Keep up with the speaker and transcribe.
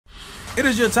It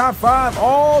is your top 5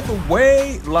 all the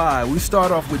way live. We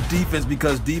start off with defense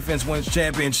because defense wins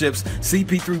championships.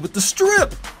 CP3 with the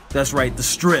strip. That's right, the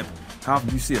strip. How often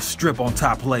do you see a strip on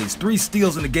top plays? 3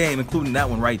 steals in the game, including that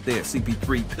one right there.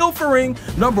 CP3 pilfering.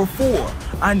 Number 4,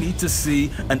 I need to see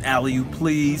an alley-oop,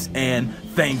 please, and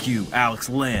thank you, Alex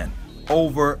Len.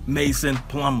 Over Mason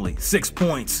Plumlee. 6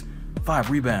 points,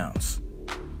 5 rebounds,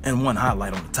 and 1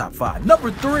 highlight on the top 5.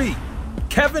 Number 3,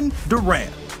 Kevin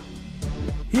Durant.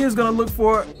 He is going to look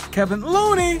for Kevin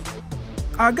Looney.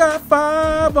 I got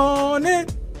 5 on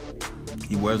it.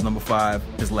 He wears number 5.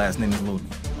 His last name is Looney.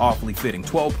 Awfully fitting.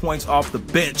 12 points off the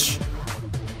bench.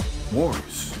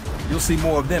 Warriors. You'll see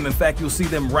more of them. In fact, you'll see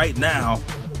them right now.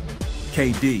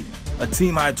 KD. A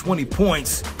team high 20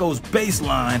 points. Goes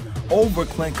baseline over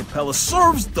Clint Capella.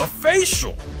 Serves the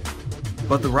facial.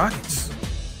 But the Rockets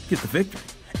get the victory.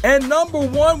 And number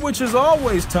 1, which is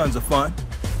always tons of fun,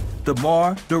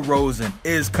 DeMar DeRozan.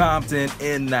 Is Compton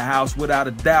in the house? Without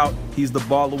a doubt, he's the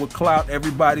baller with clout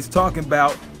everybody's talking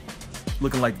about.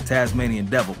 Looking like the Tasmanian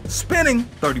Devil. Spinning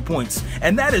 30 points.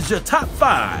 And that is your top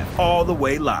 5 all the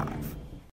way live.